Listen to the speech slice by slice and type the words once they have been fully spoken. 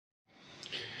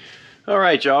All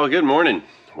right, y'all, good morning.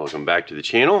 Welcome back to the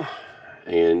channel.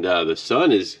 And the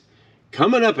sun is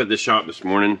coming up at the shop this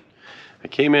morning. I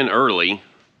came in early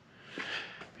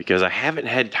because I haven't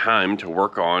had time to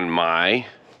work on my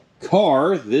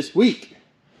car this week.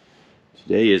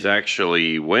 Today is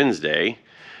actually Wednesday.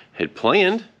 Had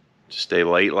planned to stay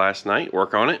late last night,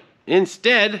 work on it.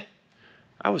 Instead,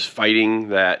 I was fighting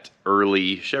that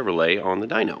early Chevrolet on the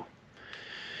dyno.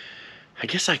 I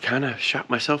guess I kind of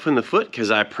shot myself in the foot because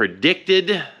I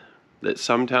predicted that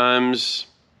sometimes,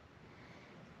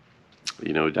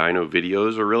 you know, dyno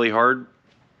videos are really hard.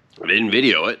 I didn't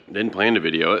video it, didn't plan to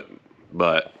video it,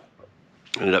 but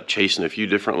ended up chasing a few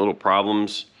different little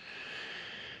problems.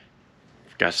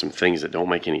 Got some things that don't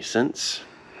make any sense.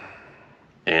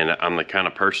 And I'm the kind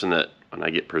of person that when I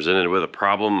get presented with a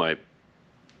problem, I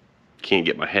can't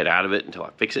get my head out of it until I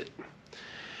fix it.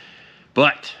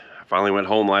 But I finally went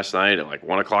home last night at like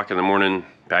 1 o'clock in the morning,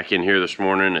 back in here this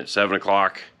morning at 7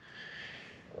 o'clock,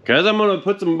 because I'm gonna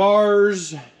put some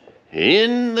bars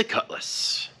in the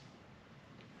Cutlass.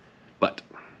 But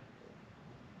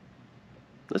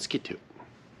let's get to it.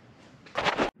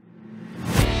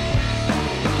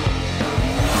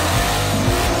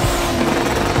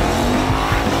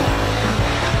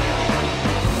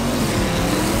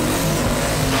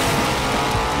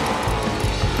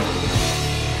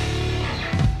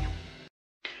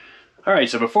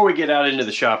 Alright, so before we get out into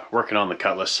the shop working on the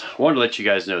Cutlass, I wanted to let you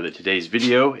guys know that today's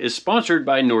video is sponsored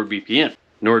by NordVPN.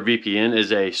 NordVPN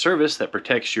is a service that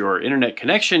protects your internet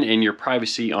connection and your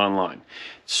privacy online.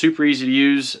 It's super easy to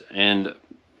use, and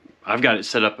I've got it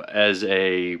set up as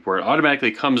where it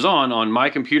automatically comes on my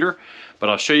computer, but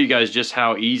I'll show you guys just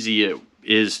how easy it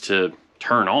is to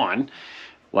turn on.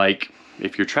 Like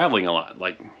if you're traveling a lot,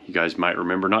 like you guys might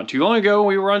remember not too long ago,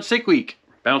 we were on sick week,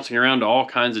 bouncing around to all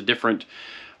kinds of different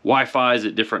Wi-Fi's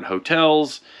at different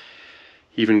hotels.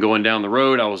 Even going down the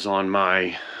road, I was on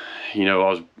my, I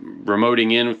was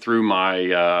remoting in through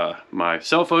my my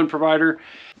cell phone provider,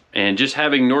 and just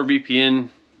having NordVPN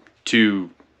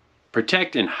to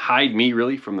protect and hide me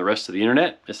really from the rest of the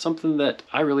internet is something that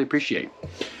I really appreciate.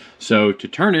 So to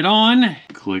turn it on,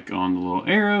 click on the little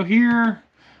arrow here.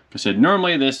 Like I said,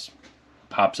 normally this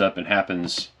pops up and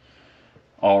happens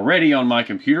already on my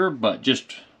computer, but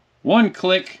just one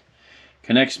click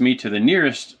connects me to the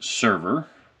nearest server.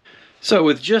 So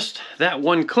with just that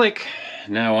one click,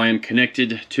 now I am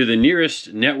connected to the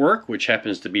nearest network, which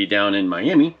happens to be down in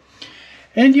Miami.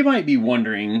 And you might be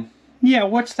wondering, yeah,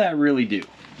 what's that really do?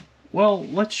 Well,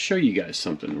 let's show you guys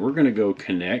something. We're gonna go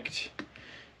connect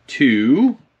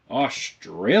to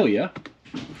Australia,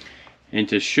 and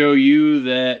to show you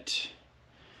that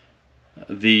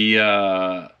the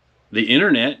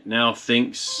internet now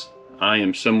thinks I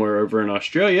am somewhere over in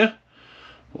Australia,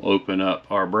 we'll open up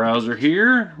our browser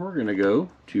here. We're gonna go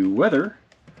to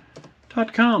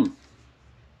weather.com.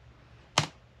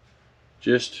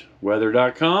 Just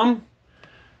weather.com.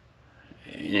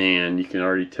 And you can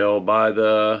already tell by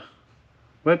the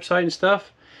website and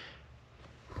stuff,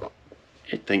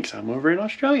 it thinks I'm over in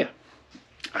Australia.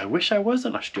 I wish I was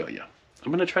in Australia.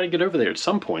 I'm gonna try to get over there at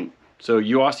some point. So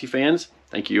you Aussie fans,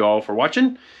 thank you all for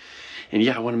watching. And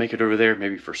yeah, I wanna make it over there,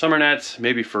 maybe for Summer Nats,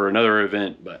 maybe for another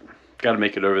event, but got to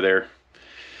make it over there.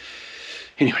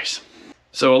 Anyways,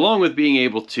 so along with being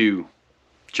able to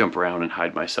jump around and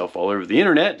hide myself all over the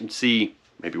internet and see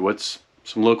maybe what's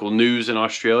some local news in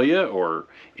Australia or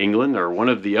England or one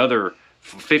of the other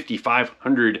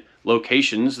 5,500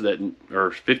 locations that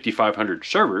or 5,500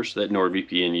 servers that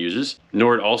NordVPN uses,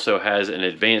 Nord also has an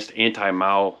advanced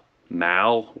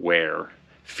anti-malware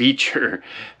feature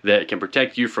that can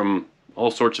protect you from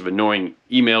all sorts of annoying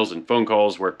emails and phone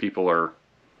calls where people are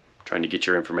trying to get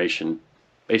your information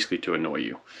basically to annoy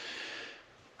you.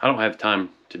 I don't have time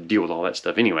to deal with all that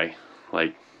stuff anyway,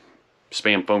 like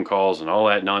spam phone calls and all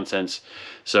that nonsense.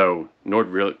 So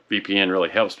NordVPN really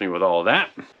helps me with all of that.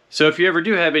 So if you ever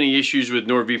do have any issues with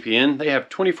NordVPN, they have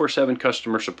 24/7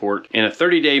 customer support and a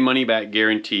 30-day money-back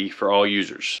guarantee for all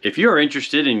users. If you are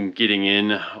interested in getting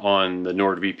in on the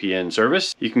NordVPN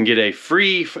service, you can get a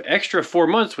free extra 4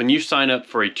 months when you sign up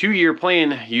for a 2-year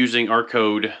plan using our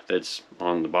code that's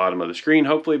on the bottom of the screen,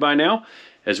 hopefully by now,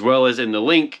 as well as in the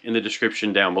link in the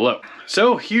description down below.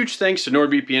 So huge thanks to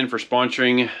NordVPN for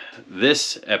sponsoring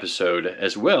this episode,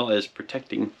 as well as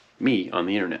protecting me on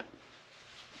the internet.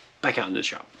 Back out in the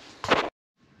shop.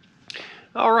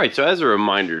 All right, so as a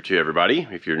reminder to everybody,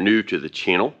 if you're new to the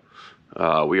channel,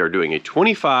 we are doing a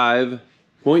 25.3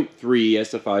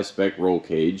 SFI spec roll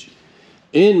cage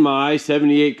in my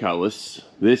 78 Cutlass.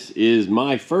 This is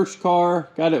my first car.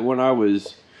 Got it when I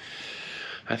was,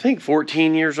 I think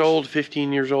 14 years old,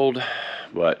 15 years old,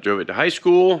 but drove it to high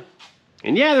school,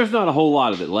 And yeah, there's not a whole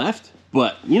lot of it left,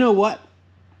 but you know what?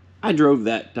 I drove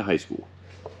that to high school.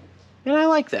 And I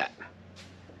like that.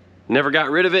 Never got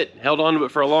rid of it, held on to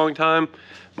it for a long time.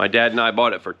 My dad and I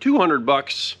bought it for 200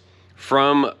 bucks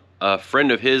from a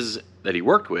friend of his that he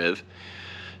worked with.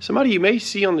 Somebody you may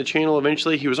see on the channel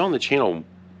eventually. He was on the channel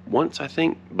once, I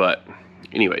think, but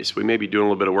anyways, we may be doing a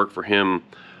little bit of work for him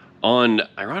on,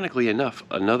 ironically enough,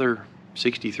 another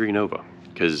 63 Nova,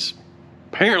 because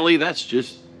apparently that's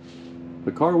just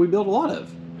the car we build a lot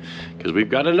of, because we've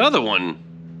got another one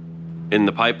in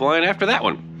the pipeline after that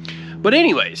one. But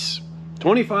anyways,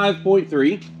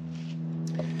 25.3.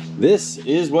 This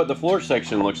is what the floor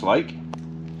section looks like.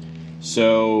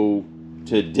 So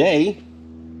today,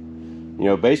 you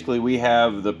know, basically we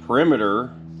have the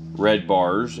perimeter red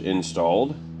bars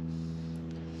installed,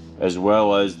 as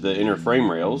well as the inner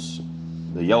frame rails,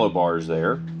 the yellow bars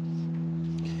there.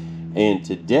 And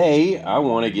today I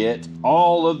want to get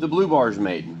all of the blue bars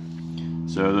made.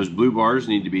 So those blue bars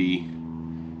need to be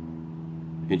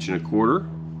 1.25 inches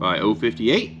by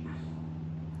 0.58.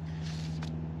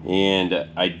 And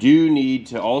I do need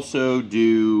to also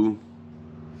do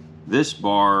this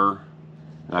bar.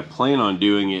 I plan on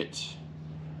doing it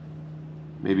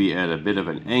maybe at a bit of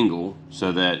an angle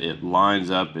so that it lines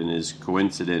up and is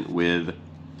coincident with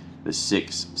the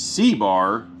 6C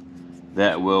bar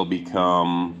that will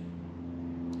become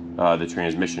the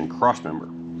transmission crossmember.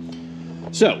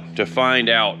 So to find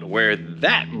out where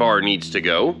that bar needs to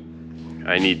go,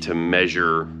 I need to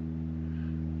measure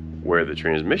where the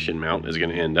transmission mount is going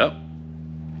to end up.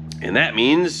 And that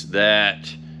means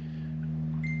that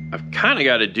I've kind of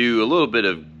got to do a little bit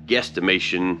of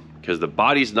guesstimation because the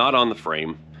body's not on the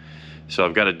frame. So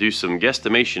I've got to do some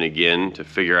guesstimation again to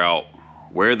figure out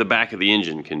where the back of the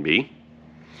engine can be,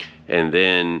 and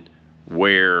then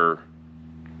where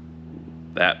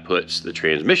that puts the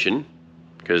transmission,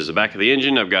 because the back of the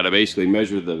engine, I've got to basically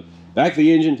measure the back of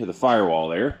the engine to the firewall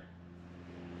there.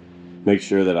 Make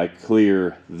sure that I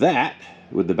clear that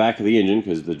with the back of the engine,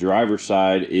 because the driver's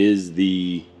side is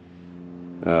the,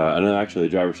 no, actually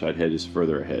the driver's side head is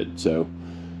further ahead. So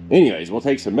anyways, we'll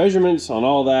take some measurements on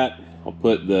all that. I'll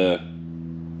put the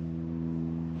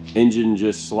engine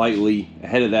just slightly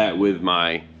ahead of that with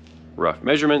my rough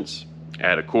measurements,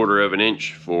 add 1/4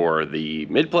 inch for the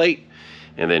mid plate,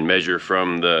 and then measure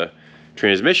from the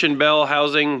transmission bell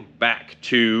housing back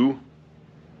to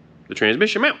the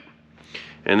transmission mount.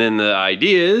 And then the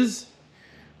idea is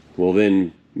we'll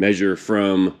then measure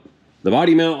from the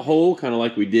body mount hole, kind of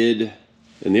like we did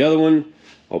in the other one.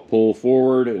 I'll pull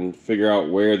forward and figure out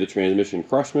where the transmission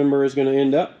crossmember is going to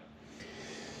end up.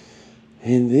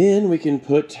 And then we can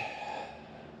put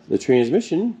the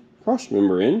transmission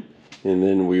crossmember in, and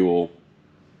then we will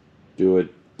do a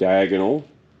diagonal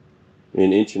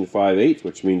in 1 5/8 inches,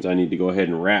 which means I need to go ahead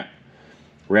and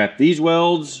wrap these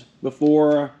welds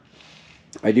before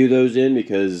I do those in,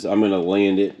 because I'm going to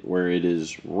land it where it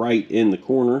is right in the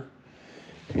corner,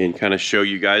 and kind of show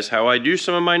you guys how I do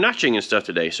some of my notching and stuff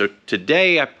today. So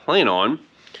today I plan on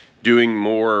doing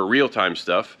more real-time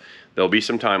stuff. There'll be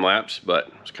some time-lapse,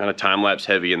 but it's kind of time-lapse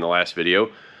heavy in the last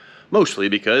video, mostly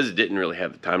because it didn't really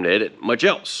have the time to edit much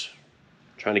else.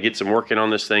 Trying to get some work in on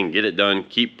this thing, get it done,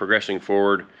 keep progressing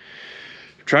forward.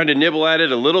 Trying to nibble at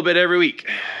it a little bit every week,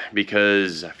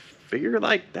 because I figure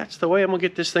like that's the way I'm gonna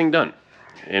get this thing done.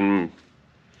 And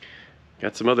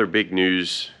got some other big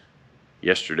news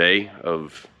yesterday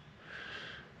of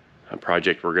a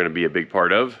project we're going to be a big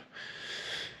part of.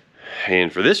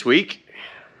 And for this week,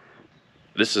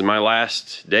 this is my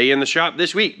last day in the shop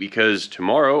this week, because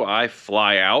tomorrow I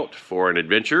fly out for an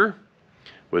adventure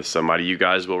with somebody you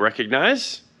guys will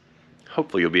recognize.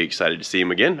 Hopefully you'll be excited to see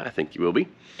him again. I think you will be.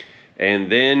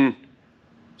 And then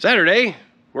Saturday,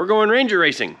 we're going Ranger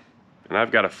racing. And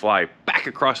I've got to fly back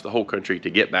across the whole country to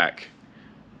get back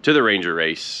to the Ranger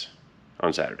race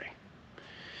on Saturday.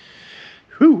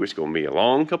 Whew, it's going to be a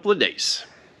long couple of days.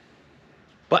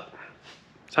 But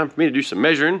it's time for me to do some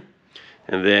measuring.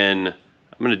 And then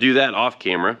I'm going to do that off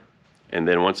camera. And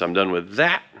then once I'm done with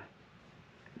that,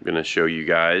 I'm going to show you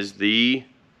guys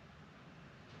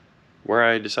where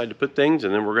I decide to put things.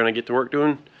 And then we're going to get to work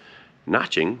doing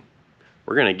notching.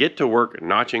 We're going to get to work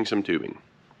notching some tubing.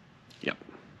 Yep.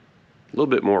 A little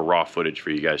bit more raw footage for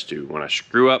you guys too. When I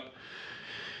screw up,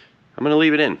 I'm going to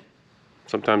leave it in.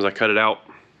 Sometimes I cut it out,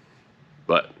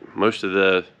 but most of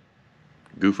the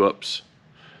goof ups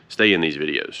stay in these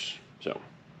videos. So,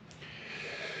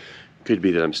 could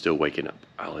be that I'm still waking up.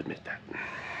 I'll admit that.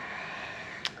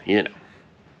 You know.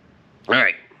 All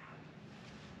right.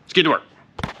 Let's get to work.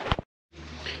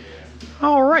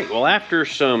 All right. Well, after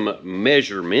some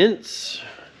measurements,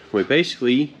 we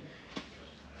basically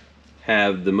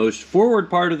have the most forward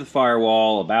part of the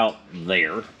firewall about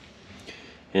there.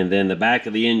 And then the back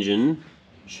of the engine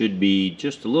should be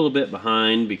just a little bit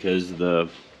behind, because the,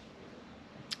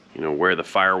 you know, where the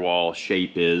firewall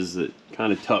shape is, it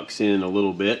kind of tucks in a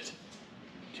little bit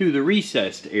to the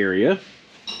recessed area.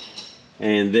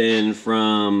 And then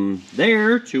from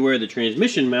there to where the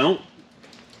transmission mount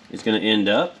is going to end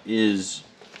up is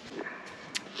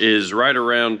right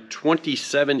around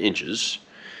 27 inches.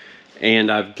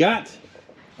 And I've got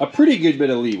a pretty good bit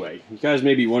of leeway. You guys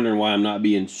may be wondering why I'm not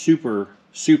being super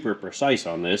precise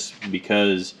on this,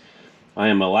 because I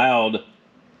am allowed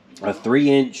a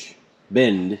 3-inch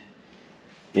bend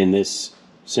in this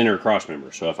center cross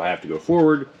member. So if I have to go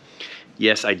forward,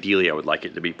 yes, ideally I would like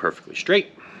it to be perfectly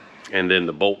straight, and then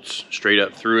the bolts straight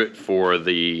up through it for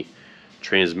the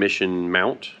transmission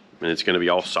mount. And it's going to be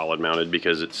all solid mounted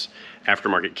because it's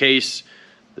aftermarket case.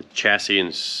 The chassis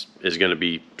is going to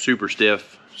be super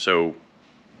stiff, so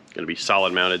it's going to be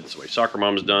solid mounted. It's the way Soccer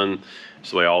Mom's done.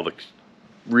 It's the way all the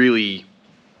really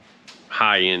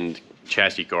high-end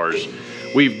chassis cars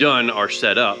we've done are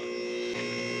set up.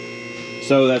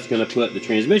 So that's going to put the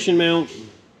transmission mount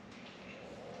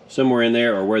somewhere in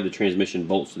there, or where the transmission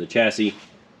bolts to the chassis.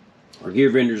 Our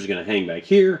gear fender is going to hang back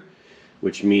here,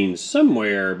 which means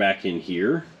somewhere back in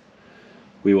here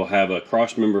we will have a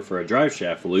cross member for a drive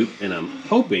shaft loop, and I'm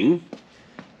hoping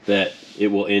that it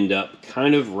will end up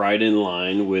kind of right in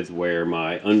line with where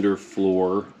my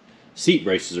underfloor seat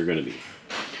braces are going to be.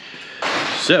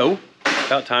 So,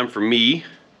 about time for me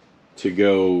to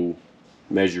go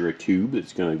measure a tube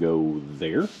that's going to go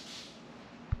there.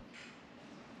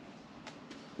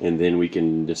 And then we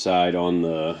can decide on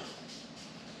the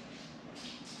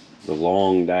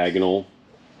long diagonal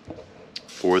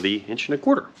for the 1.25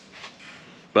 inch.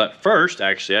 But first,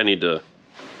 actually, I need to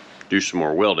do some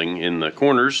more welding in the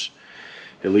corners,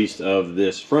 at least of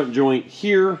this front joint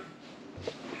here,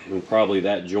 and probably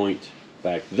that joint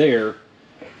back there,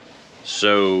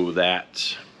 so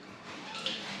that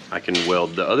I can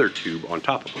weld the other tube on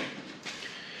top of it.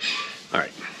 All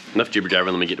right, enough jibber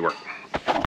jabber, let me get to work.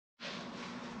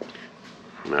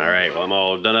 All right, well, I'm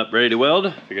all done up, ready to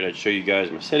weld. Figured I'd show you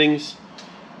guys my settings.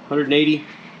 180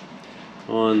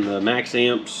 on the max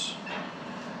amps.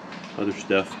 Other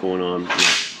stuff going on,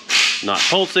 not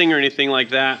pulsing or anything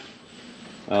like that.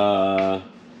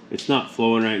 It's not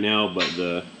flowing right now, but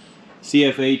the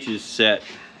CFH is set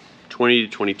 20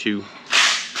 to 22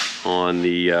 on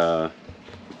the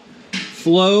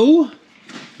flow.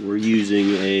 We're using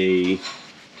a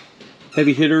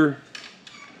heavy hitter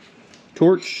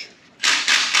torch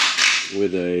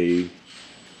with a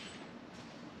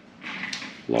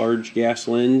large gas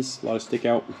lens, a lot of stick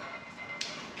out.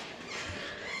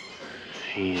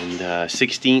 And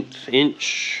 16th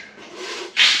inch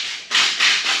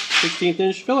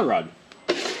filler rod.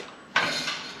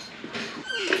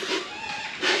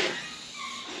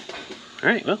 All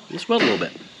right, well, let's weld a little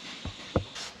bit.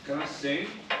 Can I sing?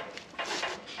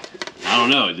 I don't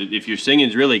know. If your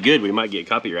singing's really good, we might get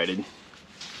copyrighted.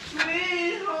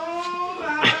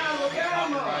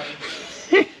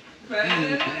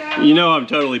 You know I'm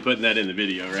totally putting that in the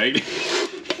video, right?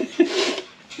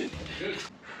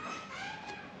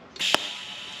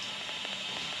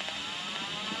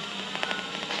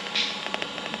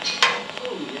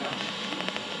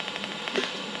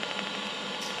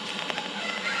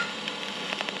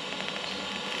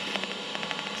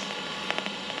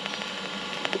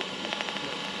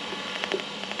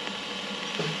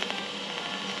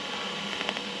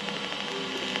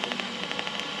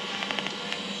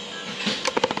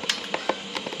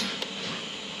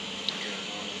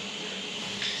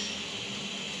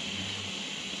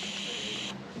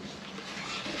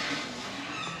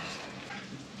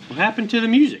 What happened to the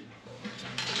music?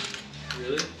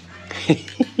 Really?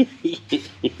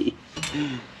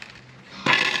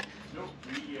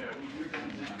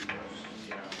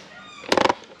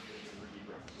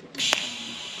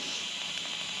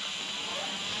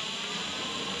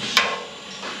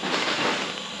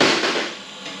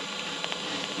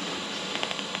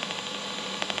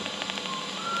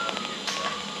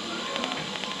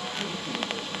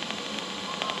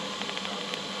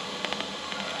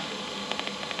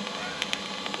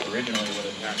 Originally what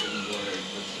had happened was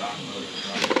the stock motor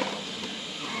dropped out.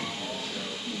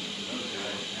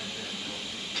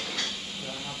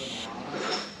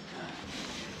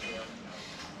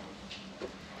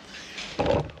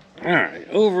 All right,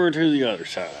 over to the other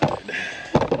side.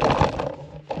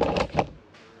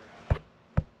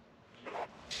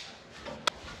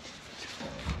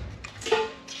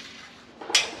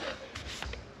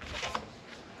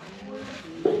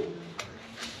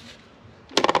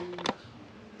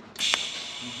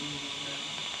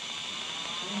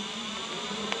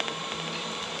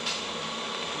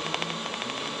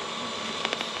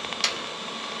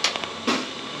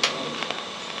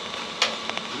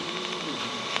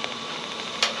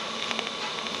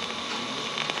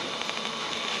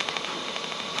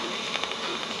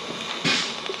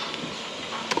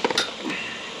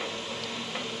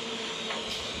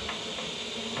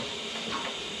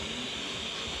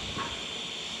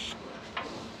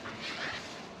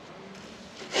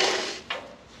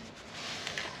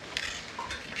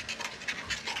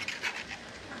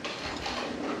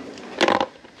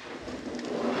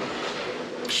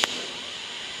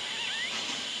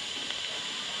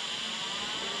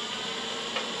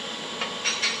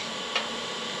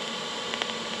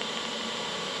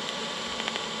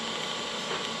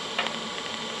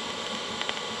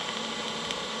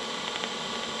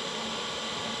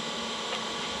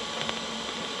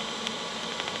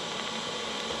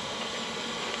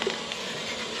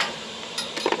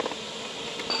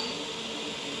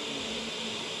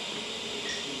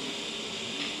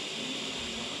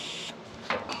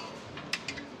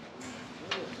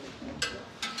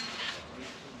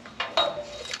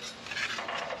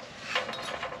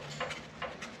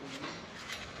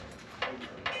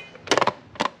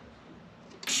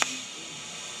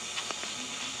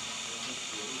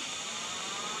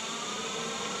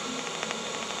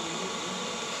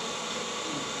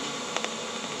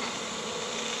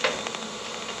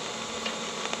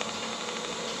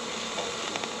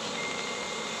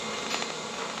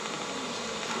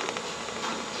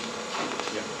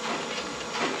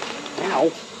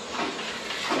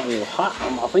 little hot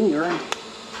on my finger.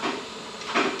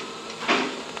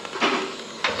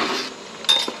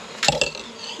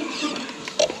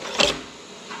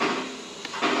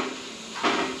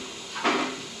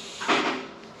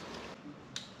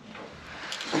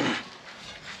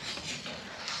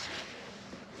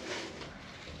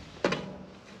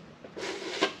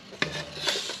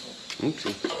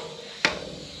 Oopsie.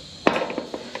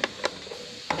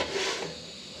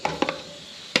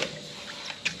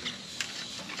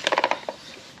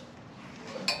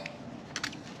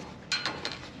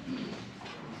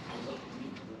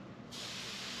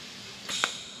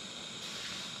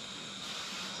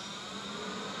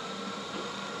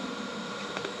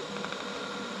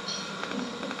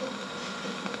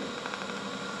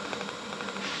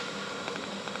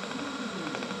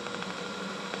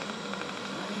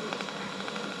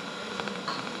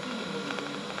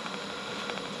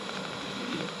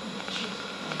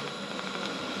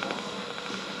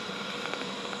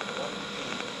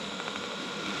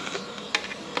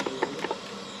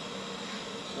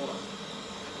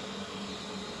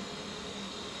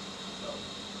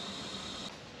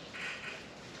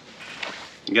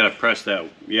 You gotta press that,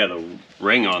 yeah, the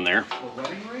ring on there. The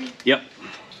wedding ring? Yep.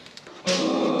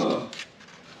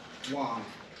 Why?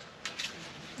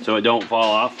 So it don't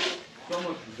fall off. So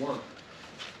much work.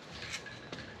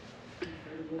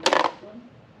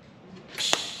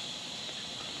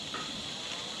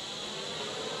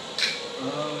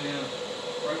 Oh yeah.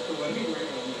 Press the wedding ring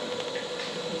on there.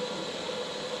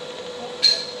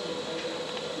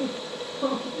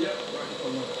 Yep, right so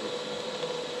much.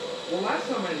 Well, last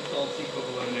time I installed C-Clip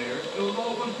eliminators, it was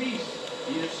all one piece.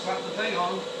 You just slap the thing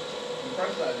on and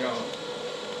press that job.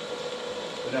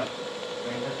 But no,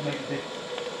 man, you have to make it big.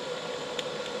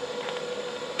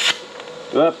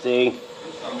 Whoopsie.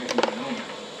 Just start making it normal.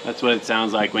 That's what it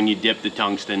sounds like when you dip the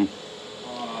tungsten.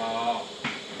 Oh.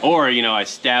 Or, you know, I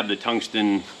stab the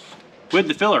tungsten with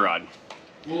the filler rod.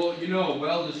 Well, you know,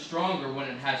 weld is stronger when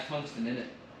it has tungsten in it.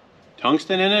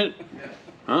 Tungsten in it? Yeah.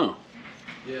 Oh,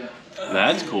 Yeah.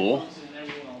 that's cool.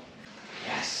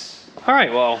 Yes. All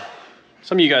right, well,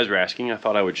 some of you guys were asking. I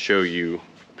thought I would show you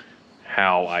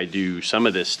how I do some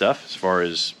of this stuff as far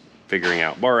as figuring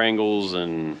out bar angles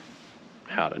and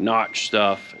how to notch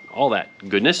stuff and all that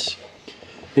goodness.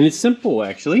 And it's simple,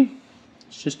 actually.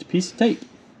 It's just a piece of tape.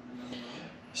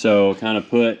 So kind of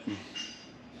put,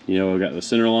 you know, I got the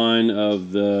center line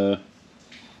of the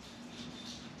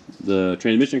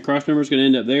transmission cross member is going to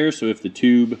end up there. So if the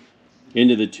tube,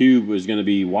 end of the tube was going to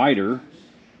be wider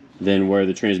than where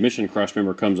the transmission cross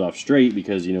member comes off straight,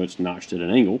 because, you know, it's notched at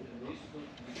an angle.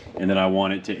 And then I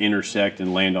want it to intersect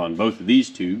and land on both of these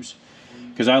tubes,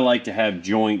 because I like to have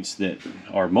joints that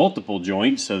are multiple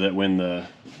joints, so that when the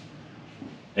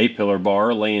A-pillar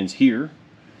bar lands here,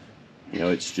 you know,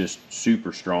 it's just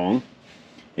super strong.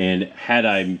 And had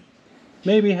I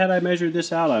measured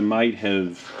this out, I might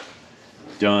have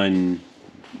done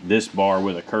this bar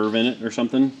with a curve in it or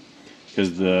something,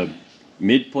 because the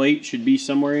mid plate should be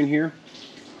somewhere in here,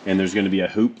 and there's going to be a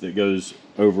hoop that goes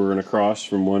over and across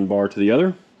from one bar to the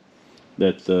other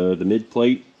that the mid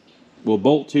plate will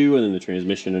bolt to, and then the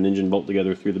transmission and engine bolt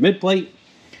together through the mid plate.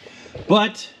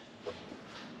 But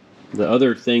the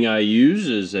other thing I use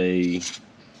is a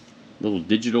little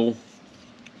digital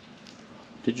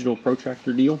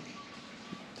protractor deal.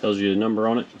 Tells you the number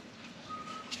on it.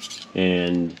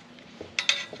 And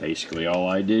basically all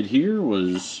I did here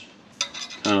was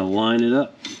kind of line it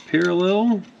up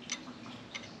parallel.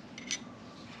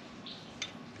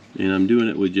 And I'm doing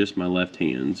it with just my left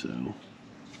hand, so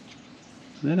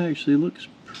that actually looks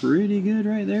pretty good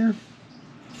right there.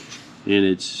 And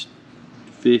it's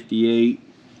 58,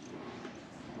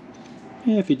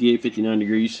 59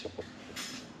 degrees.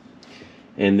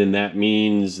 And then that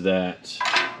means that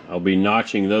I'll be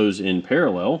notching those in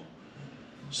parallel.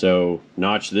 So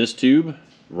notch this tube,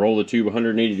 roll the tube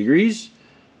 180 degrees,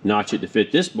 notch it to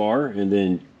fit this bar, and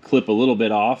then clip a little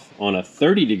bit off on a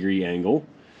 30-degree angle,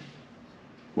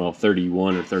 well,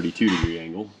 31 or 32 degree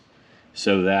angle,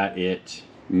 so that it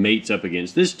mates up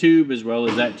against this tube as well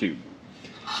as that tube.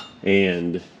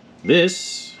 And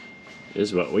this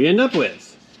is what we end up with.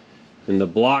 And the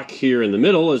block here in the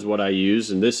middle is what I use,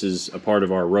 and this is a part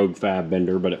of our Rogue Fab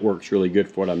bender, but it works really good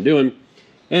for what I'm doing.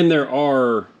 And there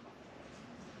are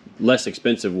less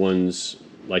expensive ones,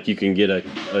 like you can get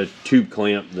a tube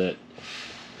clamp that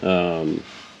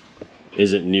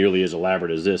isn't nearly as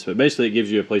elaborate as this, but basically it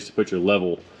gives you a place to put your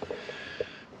level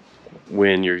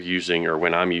when you're using, or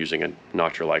when I'm using, a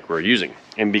notcher like we're using.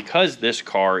 And because this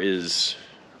car is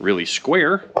really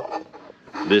square,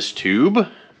 this tube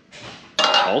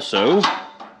also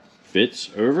fits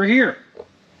over here.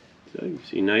 So you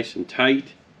see nice and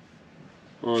tight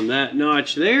on that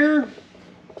notch there.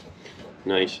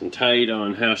 Nice and tight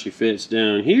on how she fits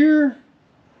down here.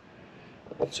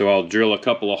 So I'll drill a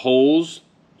couple of holes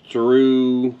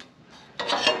through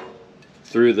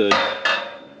the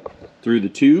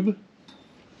tube,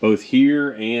 both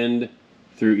here and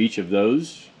through each of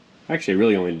those. Actually, I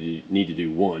really only need to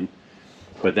do one,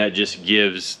 but that just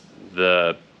gives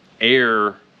the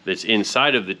air that's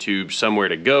inside of the tube somewhere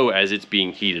to go as it's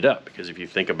being heated up. Because if you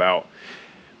think about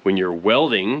when you're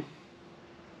welding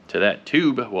to that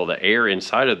tube, well, the air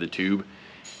inside of the tube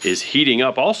is heating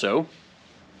up also.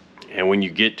 And when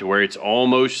you get to where it's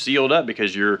almost sealed up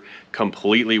because you're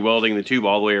completely welding the tube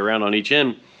all the way around on each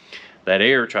end, that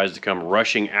air tries to come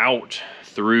rushing out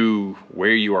through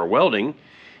where you are welding,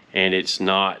 and it's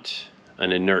not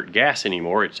an inert gas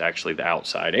anymore, it's actually the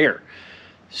outside air.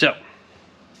 So,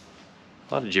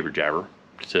 a lot of jibber jabber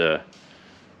to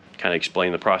kind of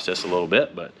explain the process a little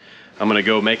bit, but I'm gonna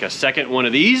go make a second one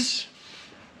of these.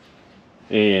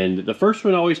 And the first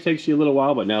one always takes you a little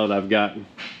while, but now that I've got,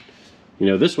 you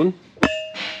know, this one,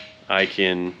 I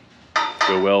can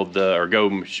go weld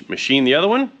machine the other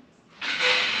one.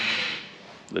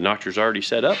 The notcher's already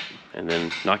set up, and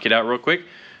then knock it out real quick.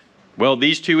 Weld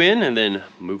these two in, and then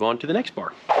move on to the next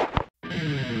bar.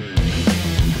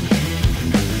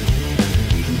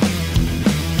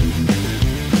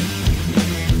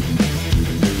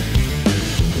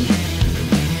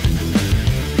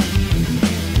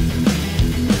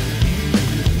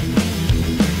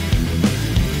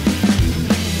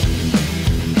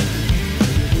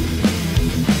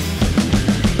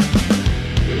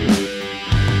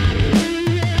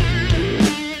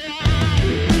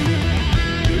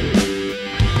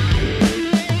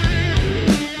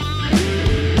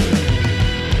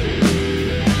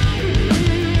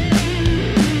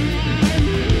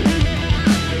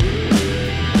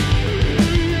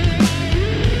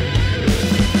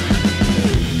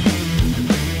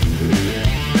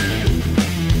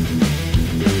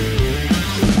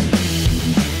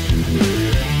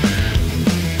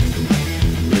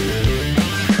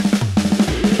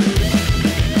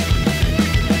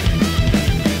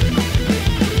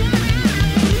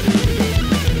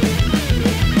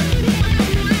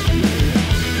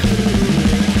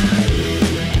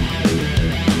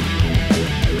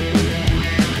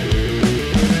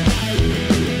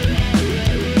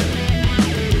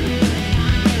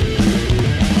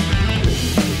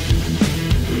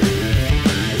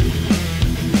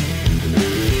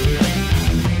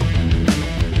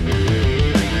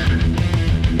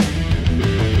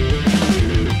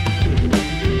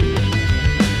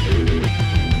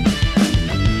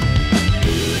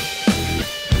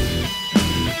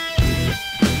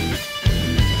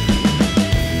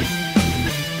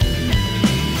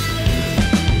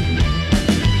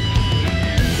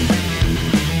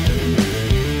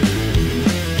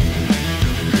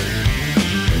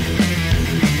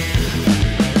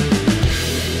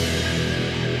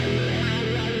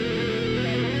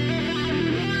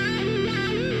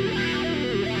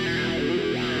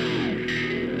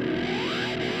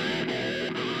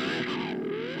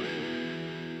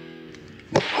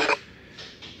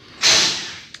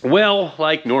 Well,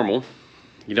 like normal,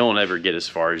 you don't ever get as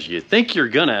far as you think you're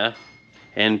gonna,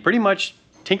 and pretty much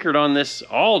tinkered on this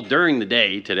all during the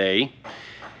day today,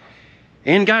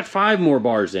 and got 5 more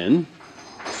bars in.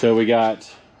 So we got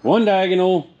 1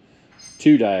 diagonal,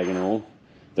 2 diagonal,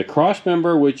 the cross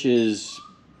member, which is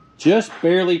just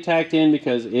barely tacked in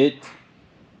because it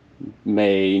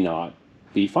may not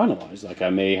be finalized. Like I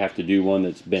may have to do one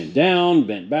that's bent down,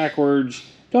 bent backwards,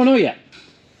 don't know yet.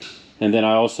 And then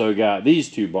I also got these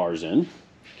 2 bars in.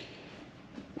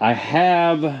 I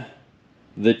have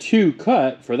the 2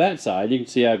 cut for that side. You can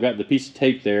see I've got the piece of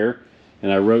tape there,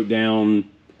 and I wrote down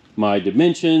my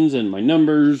dimensions and my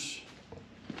numbers.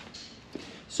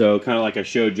 So kind of like I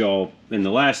showed y'all in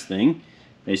the last thing,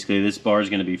 basically this bar is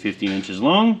going to be 15 inches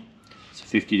long. It's a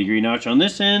 50-degree notch on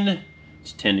this end.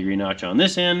 It's a 10-degree notch on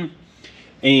this end.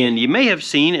 And you may have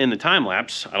seen in the time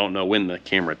lapse, I don't know when the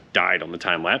camera died on the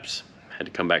time lapse. Had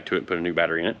to come back to it and put a new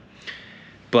battery in it.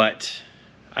 But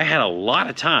I had a lot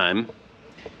of time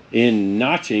in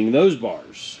notching those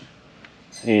bars.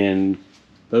 And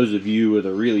those of you with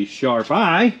a really sharp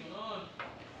eye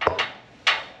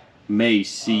may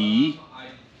see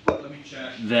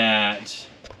that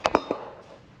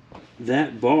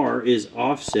that bar is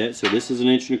offset. So this is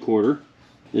 1 1/4 inches.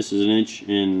 This is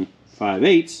 1 5/8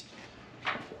 inches.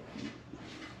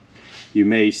 You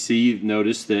may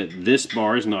notice that this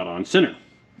bar is not on center.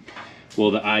 Well,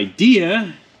 the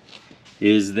idea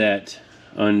is that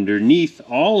underneath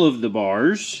all of the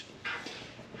bars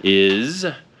is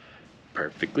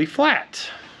perfectly flat.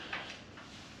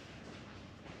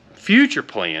 Future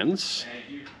plans,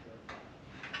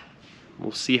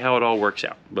 we'll see how it all works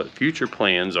out, but future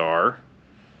plans are,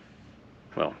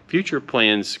 well, future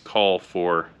plans call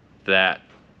for that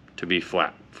to be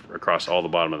flat across all the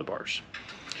bottom of the bars.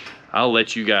 I'll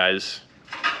let you guys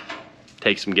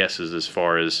take some guesses as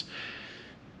far as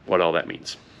what all that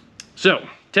means. So,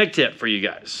 tech tip for you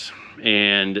guys,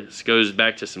 and this goes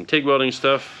back to some TIG welding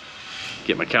stuff.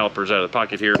 Get my calipers out of the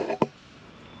pocket here.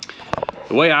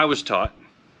 The way I was taught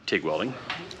TIG welding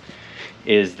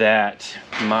is that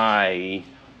my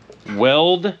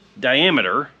weld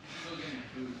diameter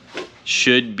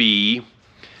should be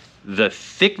the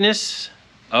thickness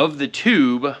of the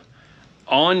tube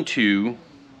onto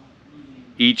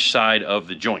each side of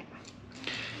the joint.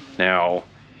 Now,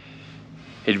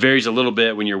 it varies a little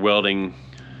bit when you're welding,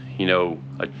 you know,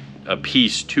 a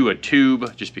piece to a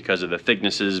tube just because of the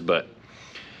thicknesses, but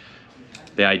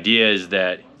the idea is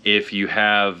that if you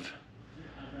have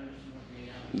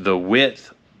the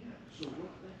width,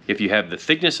 if you have the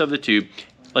thickness of the tube,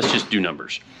 let's just do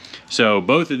numbers. So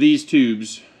both of these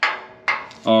tubes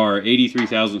are 83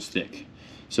 thousandths thick.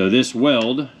 So this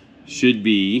weld should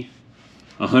be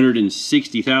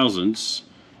 160 thousandths,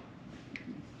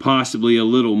 possibly a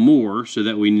little more, so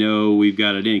that we know we've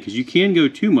got it in, because you can go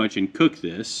too much and cook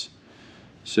this.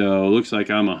 So it looks like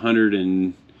I'm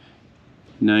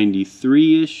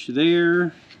 193-ish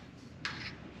there.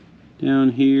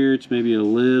 Down here it's maybe a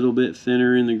little bit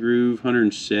thinner in the groove,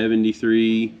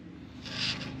 173.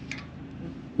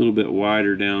 A little bit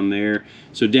wider down there.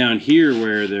 So down here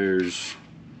where there's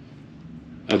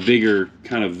a bigger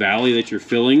kind of valley that you're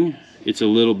filling, it's a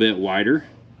little bit wider.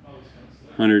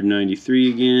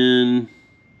 193 again,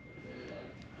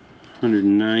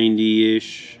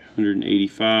 190-ish,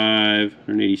 185,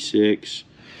 186.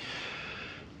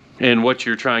 And what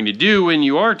you're trying to do when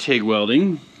you are TIG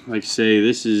welding, like say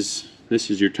this is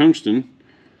your tungsten.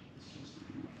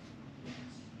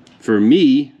 For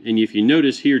me, and if you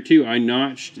notice here too, I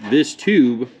notched this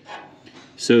tube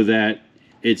so that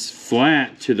it's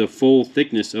flat to the full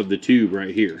thickness of the tube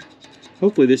right here.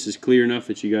 Hopefully this is clear enough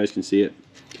that you guys can see it.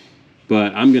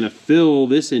 But I'm gonna fill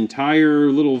this entire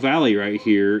little valley right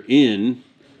here in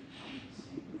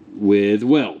with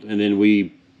weld. And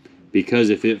then because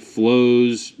if it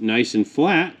flows nice and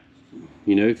flat,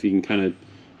 you know, if you can kind of,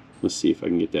 let's see if I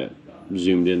can get that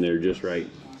zoomed in there just right.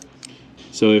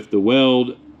 So if the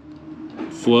weld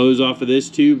flows off of this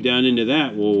tube down into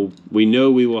that, we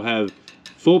know we will have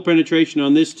full penetration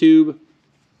on this tube,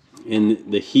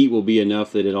 and the heat will be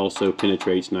enough that it also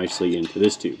penetrates nicely into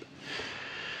this tube.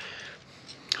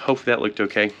 Hopefully that looked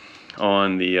okay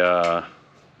on the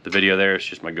video there. It's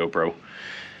just my GoPro.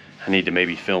 I need to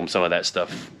maybe film some of that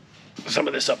stuff, some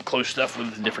of this up close stuff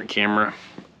with a different camera.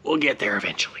 We'll get there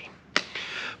eventually.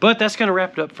 But that's gonna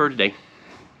wrap it up for today.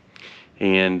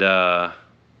 And I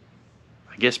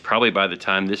guess probably by the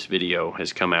time this video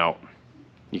has come out,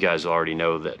 you guys already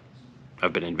know that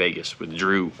I've been in Vegas with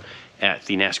Drew at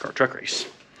the NASCAR truck race.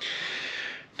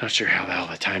 Not sure how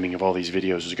the timing of all these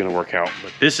videos is gonna work out,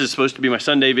 but this is supposed to be my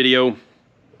Sunday video.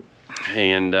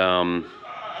 And I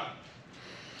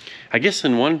guess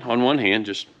on one hand,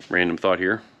 just random thought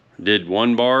here, did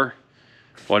one bar,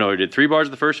 well no, I did 3 bars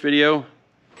the first video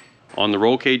on the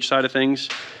roll cage side of things,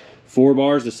 4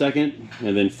 bars the second,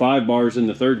 and then 5 bars in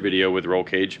the third video with roll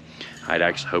cage. I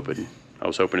was hoping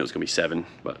it was gonna be 7,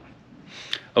 but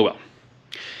oh well.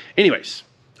 Anyways,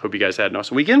 hope you guys had an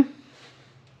awesome weekend.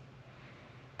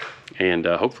 And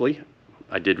hopefully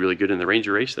I did really good in the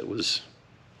Ranger race that was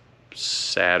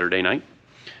Saturday night,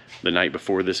 the night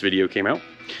before this video came out.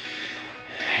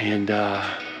 And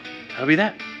that'll be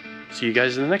that. See you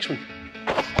guys in the next one.